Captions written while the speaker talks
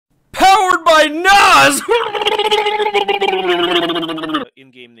my nose!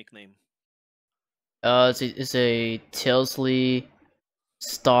 In-game nickname. It's a Tailsley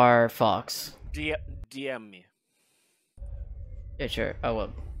Star Fox. DM me. Yeah, sure, I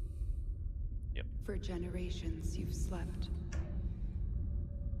will. Yep. For generations you've slept.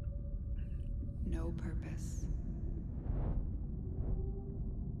 No purpose.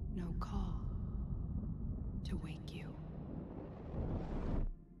 No call to wake you.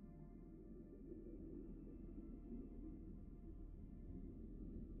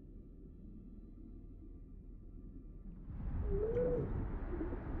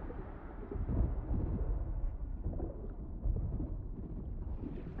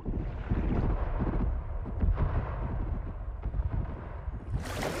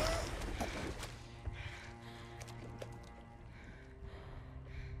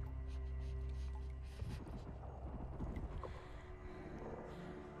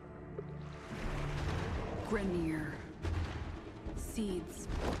 Grenier. Seeds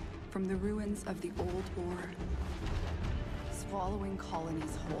from the ruins of the old war, swallowing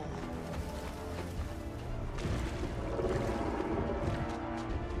colonies whole.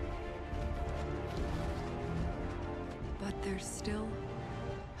 But there's still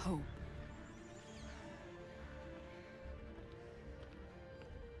hope.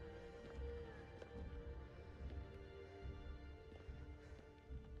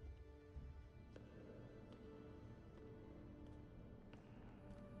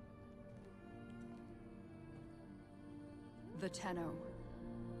 The Tenno.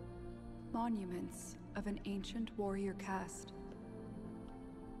 Monuments of an ancient warrior caste.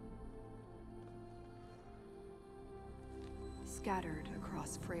 Scattered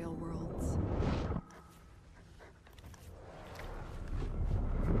across frail worlds.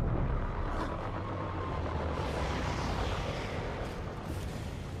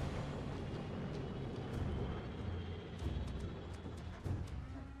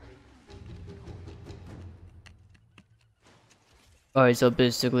 Alright, so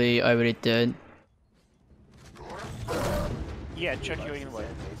basically, I already did. Yeah, check your invite.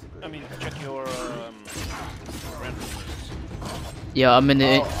 I mean, check your friend requests. Yeah, I'm in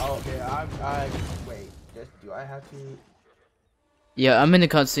the. Okay. Wait. Do I have to? Yeah, I'm in the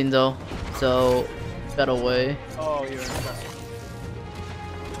cutscene though, so that away. Oh, you're in the cutscene.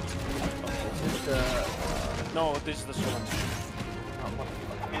 Is this the? No, this is the solo.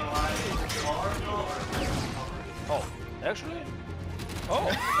 Oh, actually? Oh,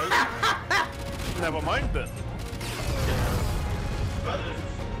 never mind then.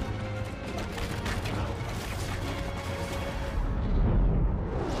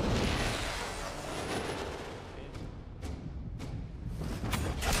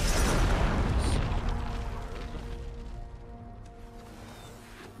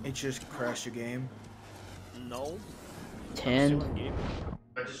 It just crashed your game. No. 10.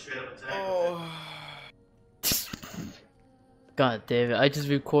 Oh. God damn it! I just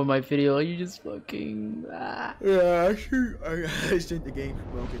record my video. You just fucking. Ah. Yeah, I think the game's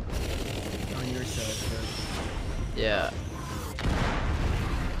broken on your side. Yeah.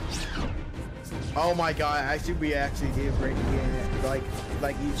 Oh my god! We actually did break the game.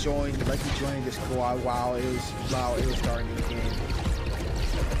 Like you joined this squad while it was starting the game.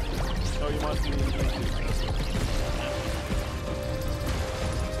 Oh, you must be in the game.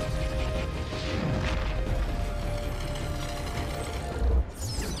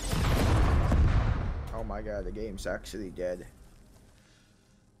 Oh my god, the game's actually dead.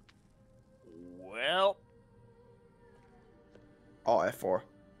 Well. Oh, F4.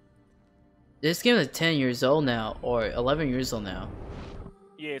 This game is 10 years old now, or 11 years old now.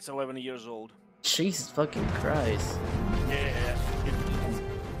 Yeah, it's 11 years old. Jesus fucking Christ. Yeah.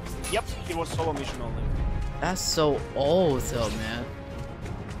 Yep, it was solo mission only. That's so old though, man.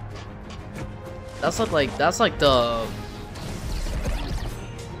 That's like the.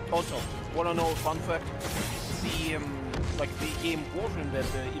 Also, wanna know a fun fact? The the game Warframe that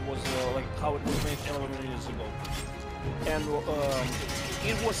it was like how it was made 11 years ago, and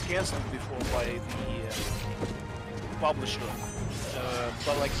it was cancelled before by the publisher.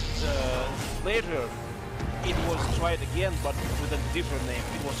 But later, it was tried again, but with a different name.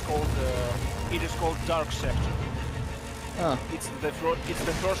 It is called Dark Sector. Oh. It's the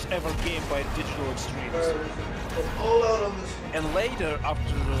first ever game by Digital Extremes. And later,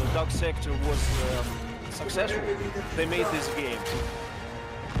 after Dark Sector was successful, they made this game.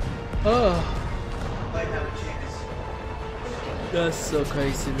 Oh. That's so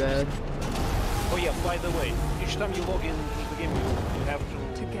crazy, man. Oh yeah, by the way, each time you log in to the game, you have to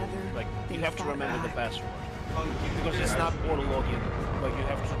Together, you have to remember the password because it's not auto login. Like you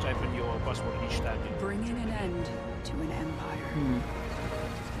have to type in your password each time. Bringing an end to an empire.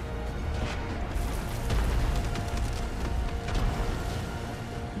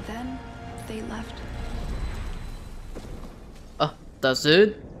 Then they left. That's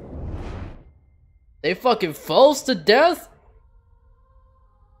it? They fucking froze to death?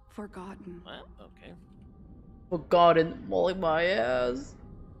 Forgotten. Well, okay. Forgotten, molly my ass.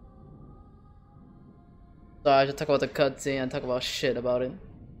 Sorry, I should talk about the cutscene and talk about shit about it.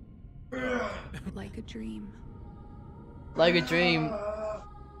 Like a dream. Like a dream.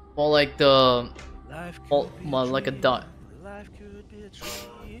 More like the... more like a dot. Life could be a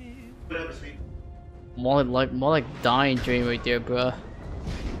dream. More like dying dream right there, bruh.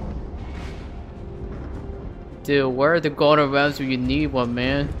 Dude, where are the golden realms when you need one,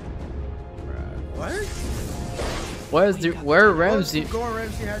 man? What? Where are Ramsey? What's Golden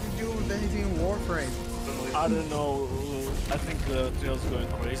Ramsey had to do with anything in Warframe? I don't know. I think Tails going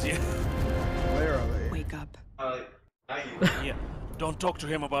crazy. Where are they? Wake up. Yeah. Don't talk to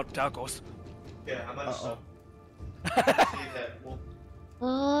him about tacos. Yeah, how much?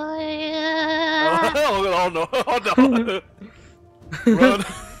 Oh yeah. Oh no! Oh no! Run!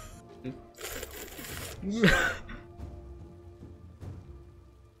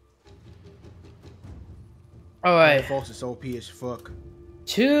 Alright. False is OP as fuck.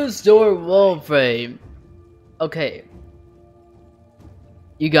 Choose your Warframe. Okay.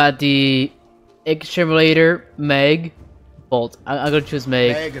 You got the Exterminator, Meg, Bolt. I'm gonna choose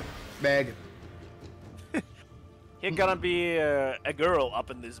Meg. Meg. He's gonna be a girl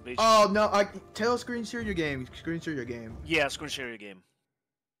up in this bitch. Oh no! Tell screen share your game. Screen share your game. Yeah, screen share your game.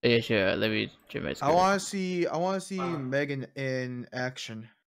 Yeah, sure. Let me check my screen. I want to see Megan in action.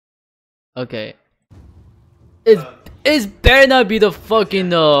 Okay. It's better not be the fucking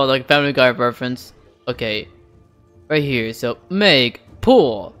like Family Guy reference. Okay. Right here. So Meg,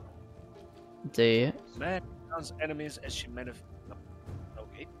 pull. There. Man counts enemies as she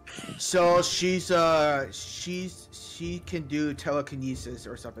Okay. So she can do telekinesis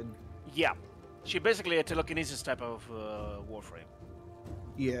or something. Yeah. She basically a telekinesis type of Warframe.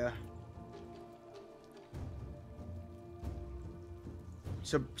 Yeah.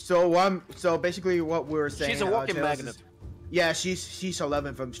 So basically what we were saying. She's a walking Tails magnet. Yeah, she's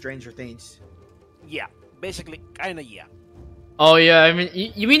 11 from Stranger Things. Yeah. Basically, kinda yeah. Oh yeah, I mean,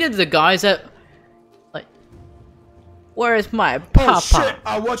 you mean it's the guys that like, where's my papa? Oh shit!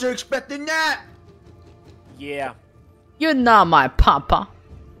 I wasn't expecting that. Yeah. You're not my papa.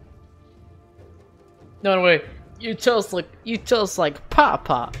 No way. You just like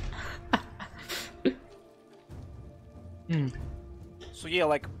papa. So yeah,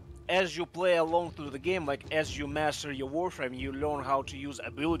 like as you play along through the game, like as you master your Warframe, you learn how to use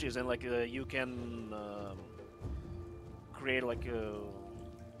abilities, and like you can create like a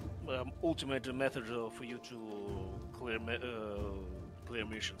ultimate method for you to clear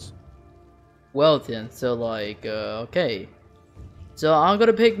missions. Well then, so like, okay. So I'm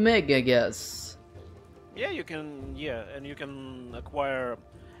gonna pick Meg, I guess. Yeah, you can. Yeah, and you can acquire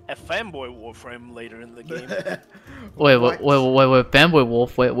a fanboy Warframe later in the game. Wait, fanboy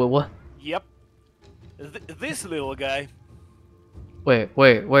wolf. Wait, what? Yep. This little guy. Where's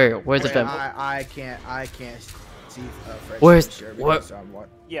the fanboy? I can't see Fred. Where's Sure what? What?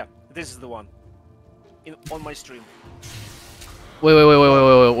 Yeah, this is the one. On my stream. Wait,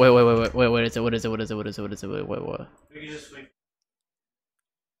 what is it? What?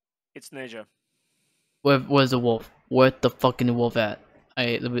 It's Neja. Where's the wolf? Where's the fucking wolf at?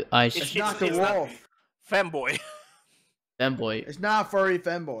 It's not the wolf. Fanboy. Fanboy. It's not furry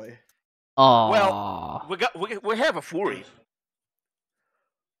fanboy. Oh. Well, we have a furry,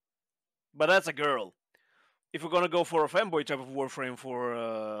 but that's a girl. If we're gonna go for a fanboy type of Warframe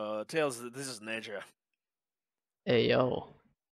for Tails, this is Neja. Hey yo.